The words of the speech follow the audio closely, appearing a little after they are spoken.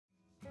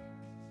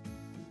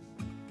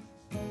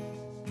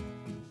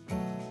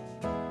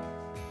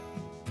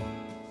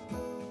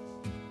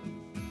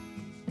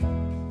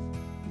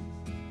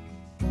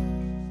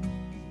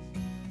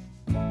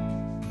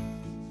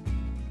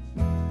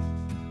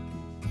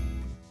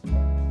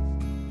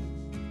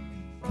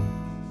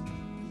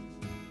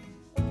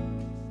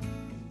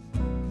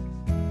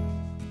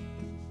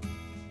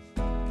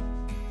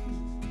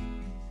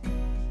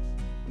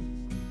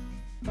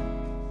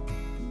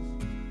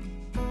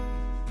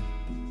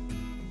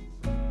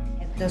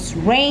This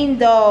rain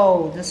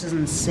though, this is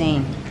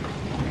insane.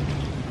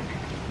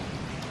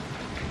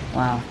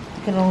 Wow,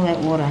 look at all that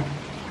water.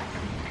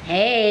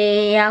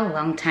 Hey, a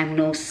long time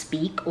no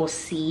speak or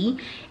see.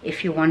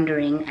 If you're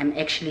wondering, I'm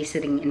actually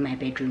sitting in my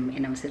bedroom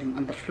and I'm sitting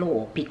on the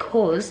floor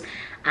because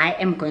I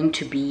am going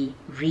to be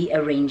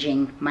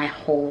rearranging my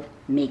whole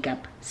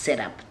makeup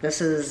setup.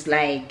 This is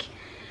like,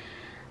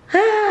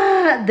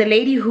 the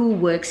lady who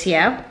works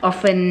here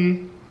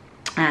often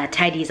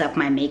tidies up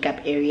my makeup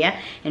area,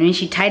 and when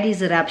she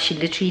tidies it up, she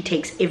literally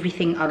takes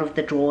everything out of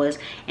the drawers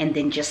and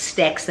then just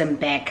stacks them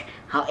back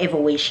however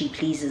way she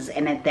pleases,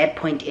 and at that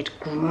point it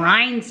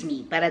grinds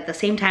me. But at the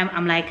same time,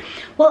 I'm like,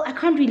 well, I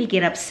can't really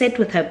get upset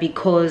with her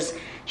because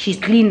she's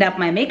cleaned up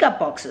my makeup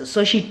boxes.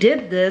 So she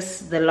did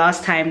this the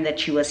last time that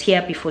she was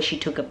here before she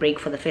took a break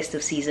for the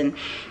festive season,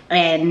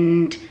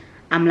 and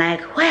I'm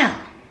like, well,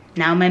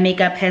 now my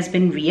makeup has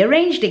been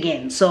rearranged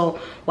again. So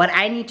what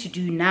I need to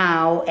do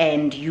now,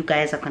 and you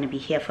guys are going to be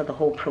here for the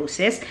whole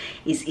process,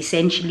 is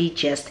essentially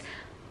just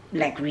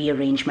like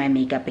rearrange my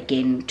makeup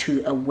again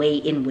to a way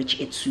in which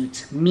it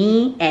suits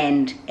me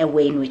and a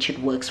way in which it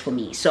works for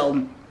me.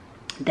 So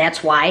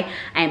that's why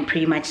I'm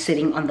pretty much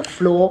sitting on the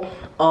floor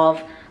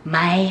of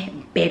my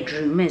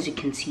bedroom. As you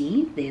can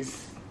see,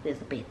 there's a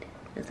bed.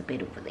 There's a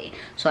bed over there.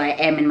 So I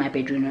am in my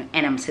bedroom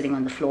and I'm sitting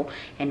on the floor,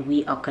 and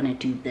we are gonna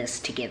do this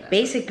together.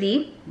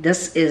 Basically,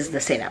 this is the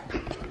setup.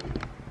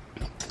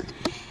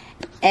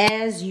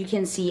 As you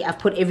can see, I've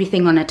put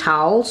everything on a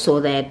towel so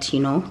that, you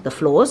know, the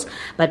floors.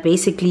 But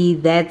basically,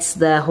 that's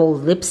the whole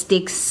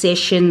lipstick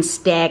session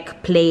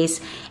stack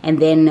place.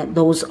 And then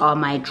those are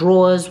my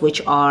drawers,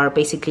 which are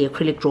basically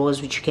acrylic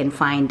drawers, which you can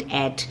find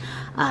at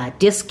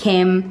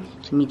DEC.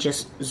 Let me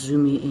just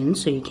zoom you in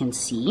so you can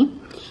see.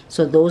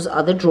 So those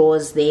are the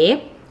drawers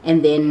there.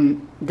 And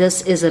then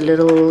this is a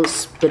little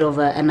bit of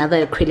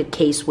another acrylic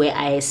case where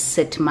I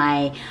set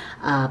my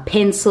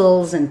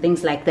pencils and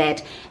things like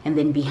that. And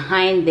then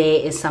behind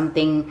there is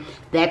something,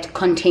 that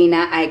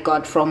container I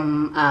got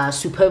from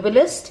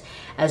Superbalist,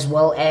 as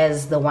well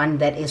as the one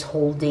that is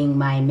holding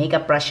my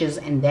makeup brushes,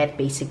 and that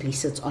basically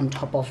sits on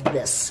top of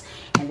this.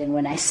 And then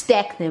when I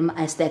stack them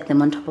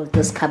on top of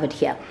this cupboard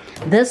here.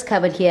 This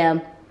cupboard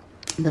here,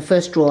 the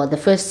first drawer, the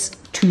first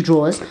two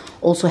drawers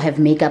also have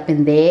makeup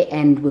in there,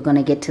 and we're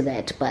gonna get to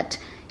that. But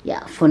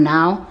yeah, for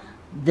now,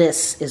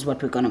 this is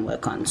what we're gonna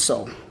work on.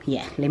 So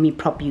yeah, let me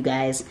prop you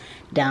guys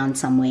down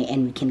somewhere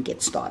and we can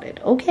get started.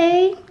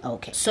 Okay,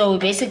 so we're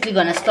basically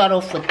gonna start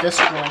off with this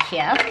drawer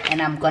here,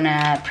 and I'm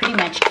gonna pretty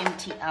much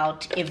empty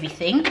out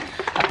everything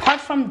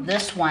apart from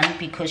this one,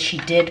 because she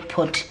did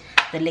put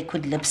the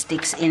liquid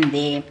lipsticks in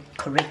there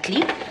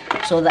correctly.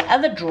 So the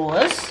other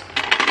drawers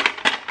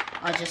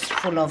are just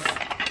full of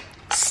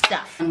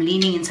stuff. I'm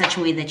leaning in such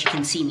a way that you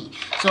can see me.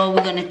 So what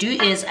we're gonna do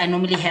is, I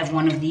normally have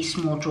one of these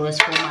small drawers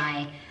for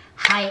my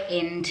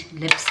high-end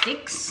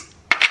lipsticks,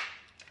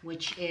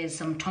 which is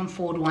some Tom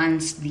Ford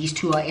ones. These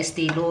two are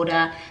Estee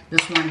Lauder.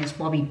 This one is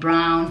Bobbi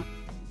Brown.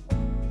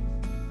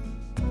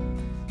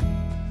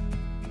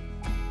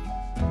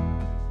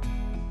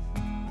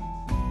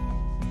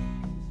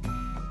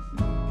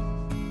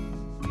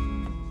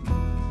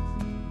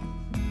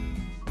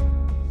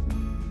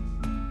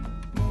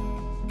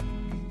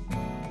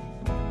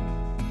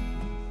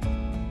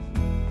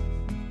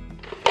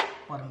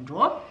 Bottom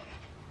drawer.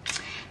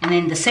 And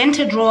then the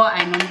center drawer,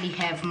 I normally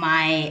have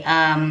my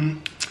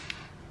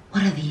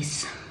what are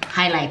these,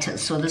 highlighters.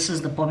 So this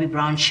is the Bobbi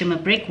Brown Shimmer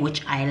Brick,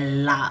 which I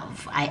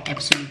love. I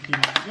absolutely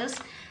love this.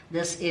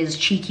 This is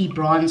Cheeky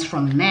Bronze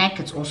from MAC.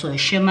 It's also a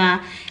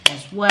shimmer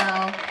as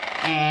well.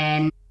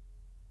 And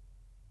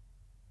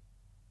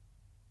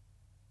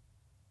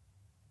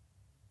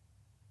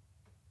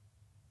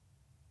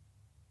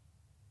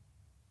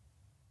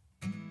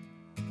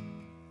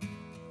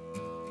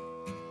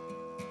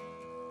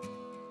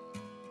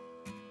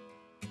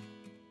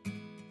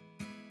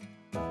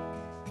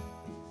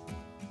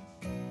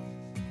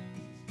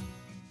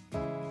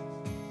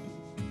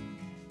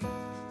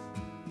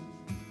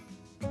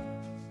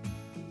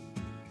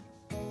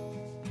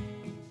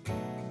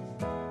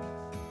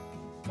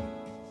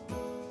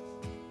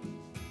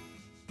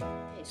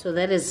so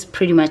that is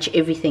pretty much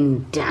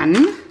everything done.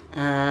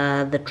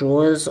 The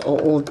drawers are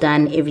all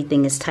done.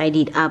 Everything is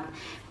tidied up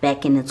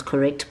back in its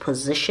correct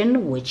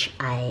position, which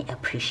I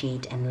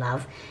appreciate and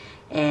love.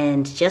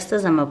 And just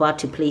as I'm about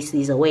to place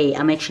these away,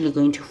 I'm actually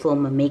going to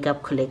film a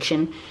makeup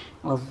collection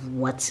of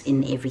what's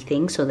in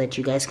everything so that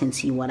you guys can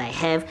see what I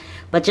have.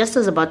 But just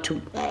as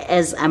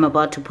I'm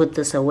about to put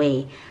this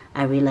away,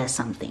 I realized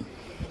something.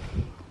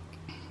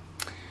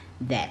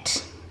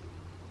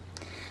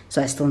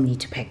 So I still need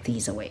to pack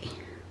these away,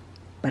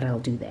 but I'll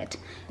do that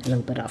a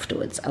little bit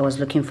afterwards. I was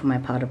looking for my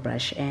powder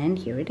brush, and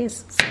here it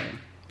is. So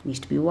it needs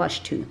to be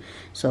washed too.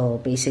 So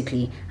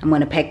basically, I'm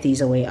going to pack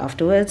these away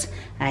afterwards.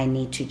 I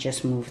need to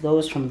just move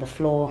those from the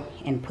floor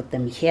and put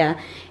them here.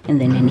 And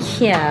then in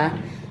here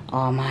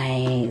are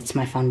it's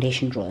my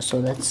foundation drawer.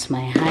 So that's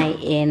my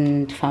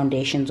high-end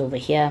foundations over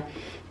here.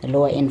 The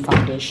lower-end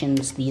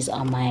foundations, these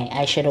are my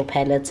eyeshadow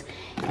palettes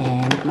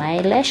and my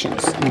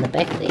lashes in the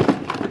back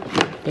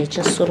there. they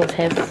just sort of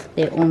have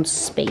their own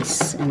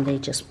space, and they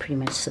just pretty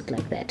much sit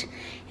like that.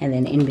 And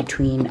then in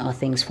between are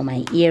things for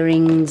my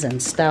earrings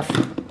and stuff.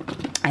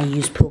 I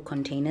use pill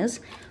containers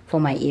for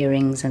my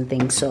earrings and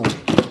things, so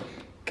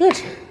good.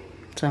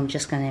 So I'm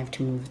just gonna have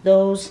to move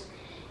those,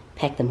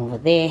 pack them over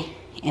there,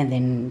 and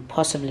then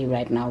possibly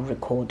right now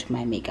record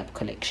my makeup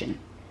collection.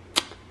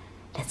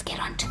 Let's get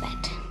on to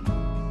that.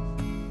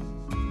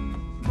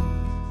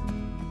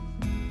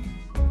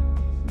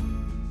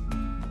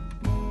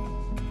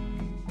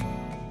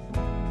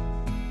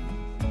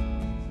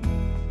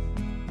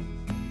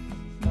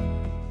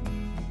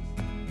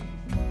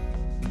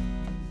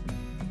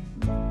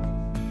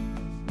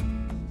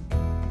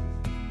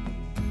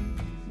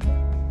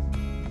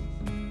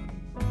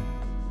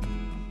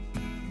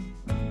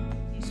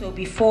 So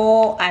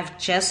before I've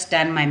just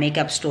done my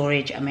makeup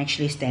storage, I'm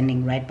actually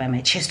standing right by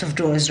my chest of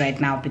drawers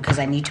right now because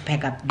I need to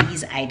pack up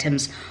these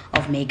items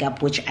of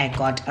makeup which I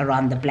got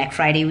around the Black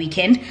Friday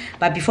weekend.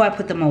 But before I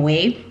put them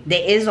away,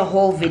 there is a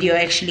whole video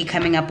actually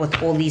coming up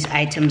with all these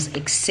items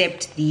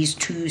except these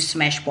two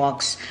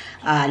Smashbox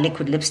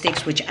liquid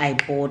lipsticks which I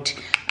bought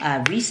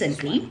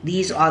recently.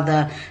 These are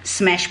the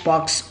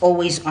Smashbox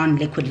Always On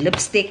liquid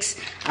lipsticks.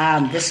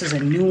 This is a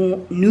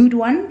nude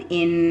one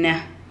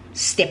in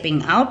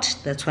Stepping Out.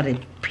 That's what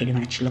it pretty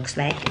much looks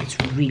like. It's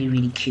really,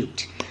 really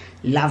cute.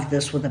 Love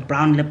this with a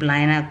brown lip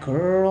liner.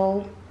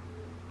 Girl,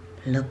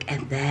 look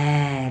at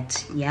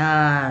that.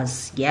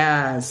 Yes,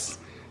 yes.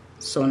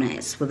 So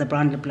nice. With a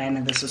brown lip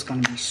liner, this is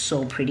going to be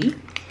so pretty.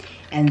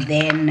 And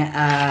then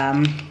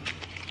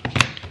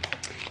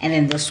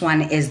this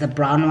one is the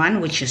brown one,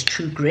 which is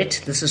True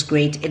Grit. This is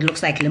great. It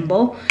looks like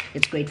Limbo.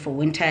 It's great for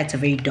winter. It's a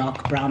very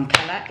dark brown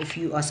color. If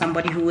you are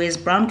somebody who wears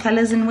brown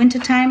colors in winter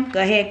time,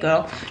 go ahead,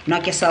 girl.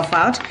 Knock yourself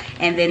out.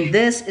 And then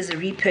this is a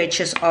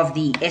repurchase of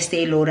the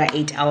Estee Lauder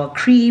 8-Hour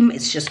Cream.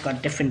 It's just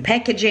got different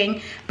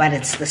packaging, but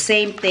it's the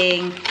same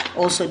thing.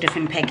 Also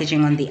different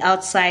packaging on the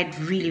outside.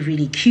 Really,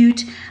 really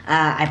cute.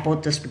 I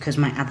bought this because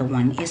my other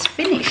one is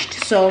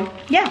finished. So,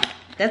 yeah,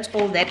 that's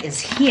all that is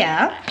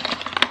here.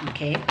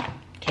 Okay,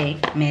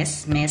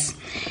 mess.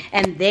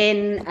 And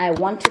then I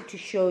wanted to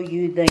show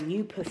you the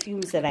new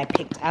perfumes that I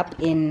picked up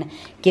in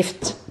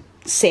gift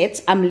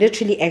sets. I'm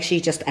literally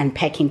actually just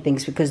unpacking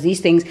things because these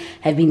things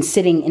have been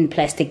sitting in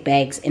plastic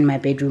bags in my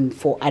bedroom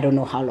for I don't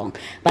know how long.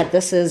 But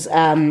this is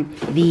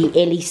the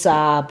Elie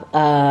Saab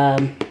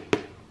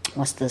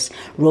what's this,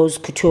 Rose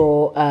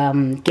Couture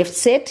gift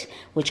set,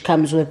 which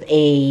comes with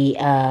a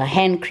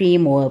hand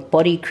cream or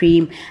body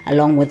cream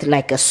along with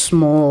like a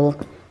small,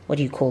 what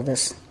do you call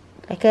this,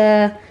 like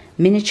a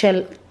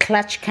miniature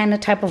clutch kind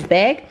of type of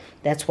bag.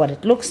 That's what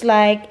it looks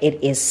like.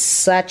 It is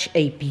such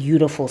a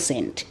beautiful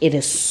scent. It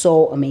is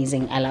so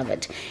amazing. I love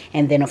it.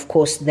 And then of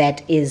course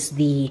that is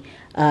the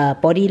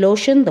body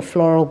lotion, the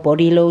floral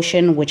body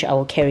lotion, which I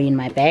will carry in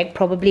my bag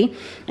probably.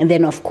 And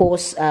then of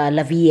course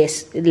La Vie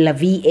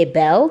est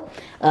Belle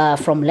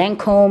from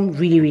Lancome.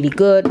 Really, really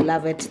good.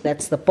 Love it.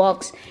 That's the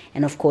box.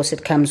 And of course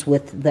it comes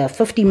with the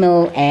 50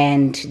 ml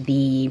and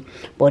the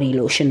body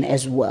lotion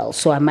as well.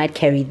 So I might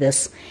carry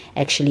this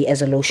actually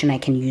as a lotion I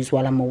can use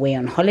while I'm away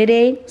on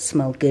holiday.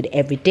 Smell good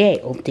every day,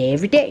 all day,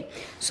 every day.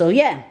 So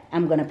yeah,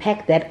 I'm gonna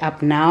pack that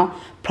up now.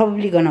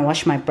 Probably gonna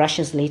wash my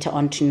brushes later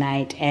on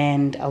tonight,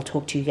 and I'll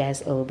talk to you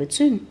guys a little bit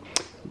soon.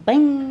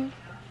 Bye.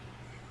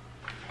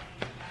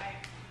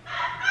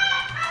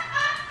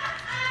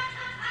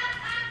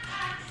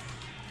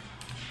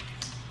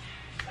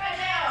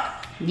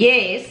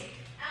 Yes.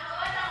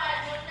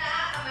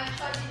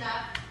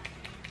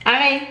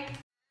 Alright.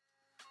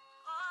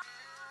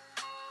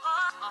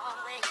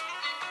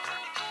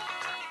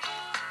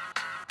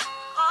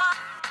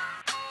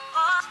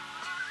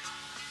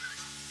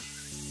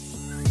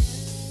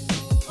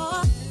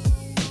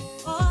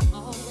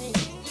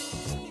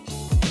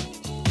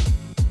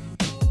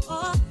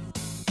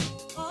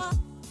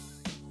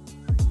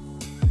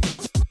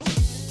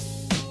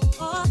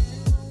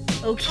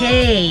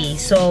 Okay,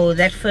 so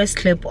that first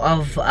clip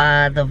of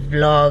the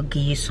vlog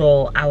you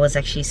saw, I was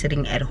actually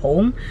sitting at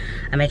home.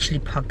 I'm actually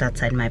parked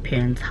outside my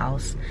parents'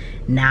 house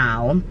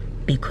now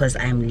because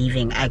I'm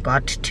leaving. I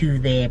got to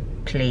their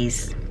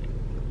place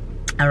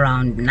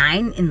around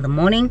 9 in the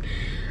morning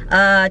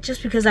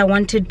just because I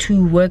wanted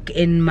to work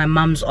in my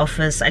mom's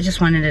office. I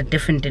just wanted a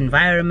different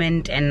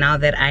environment. And now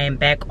that I am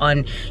back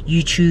on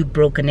YouTube,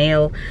 broken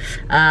nail,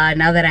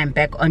 now that I'm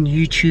back on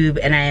YouTube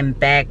and I am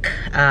back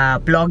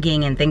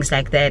blogging and things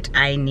like that,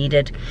 I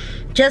needed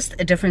just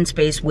a different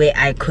space where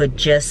I could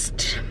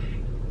just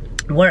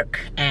work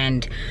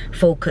and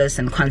focus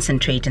and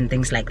concentrate and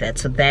things like that.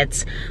 So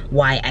that's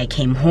why I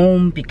came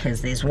home,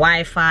 because there's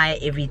Wi-Fi,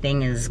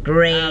 everything is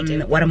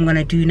great. What I'm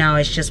gonna do now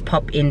is just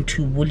pop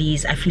into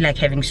Woolies. I feel like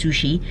having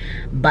sushi,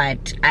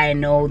 but I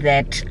know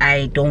that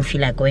I don't feel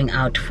like going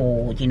out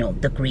for, you know,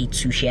 the great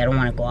sushi. I don't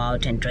want to go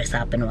out and dress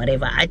up and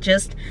whatever. I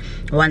just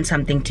want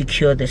something to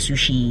cure the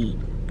sushi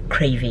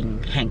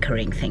craving,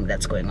 hankering thing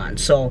that's going on.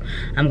 So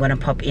I'm gonna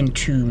pop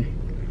into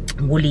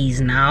Woolies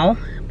now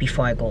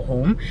before I go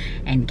home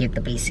and get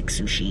the basic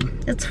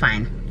sushi. It's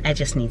fine. I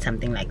just need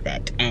something like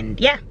that. And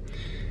yeah,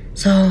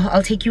 So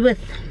I'll take you with.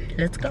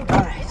 Let's go. All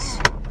right,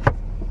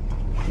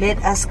 let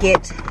us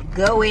get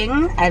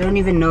going. I don't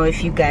even know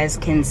if you guys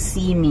can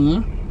see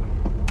me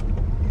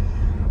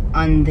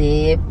on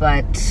there,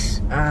 but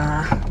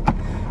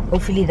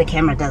hopefully the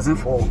camera doesn't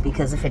fall,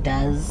 because if it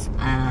does,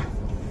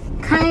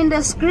 kind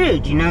of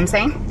screwed, you know what I'm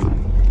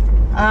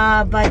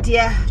saying? But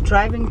yeah,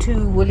 driving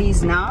to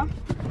Woolies now.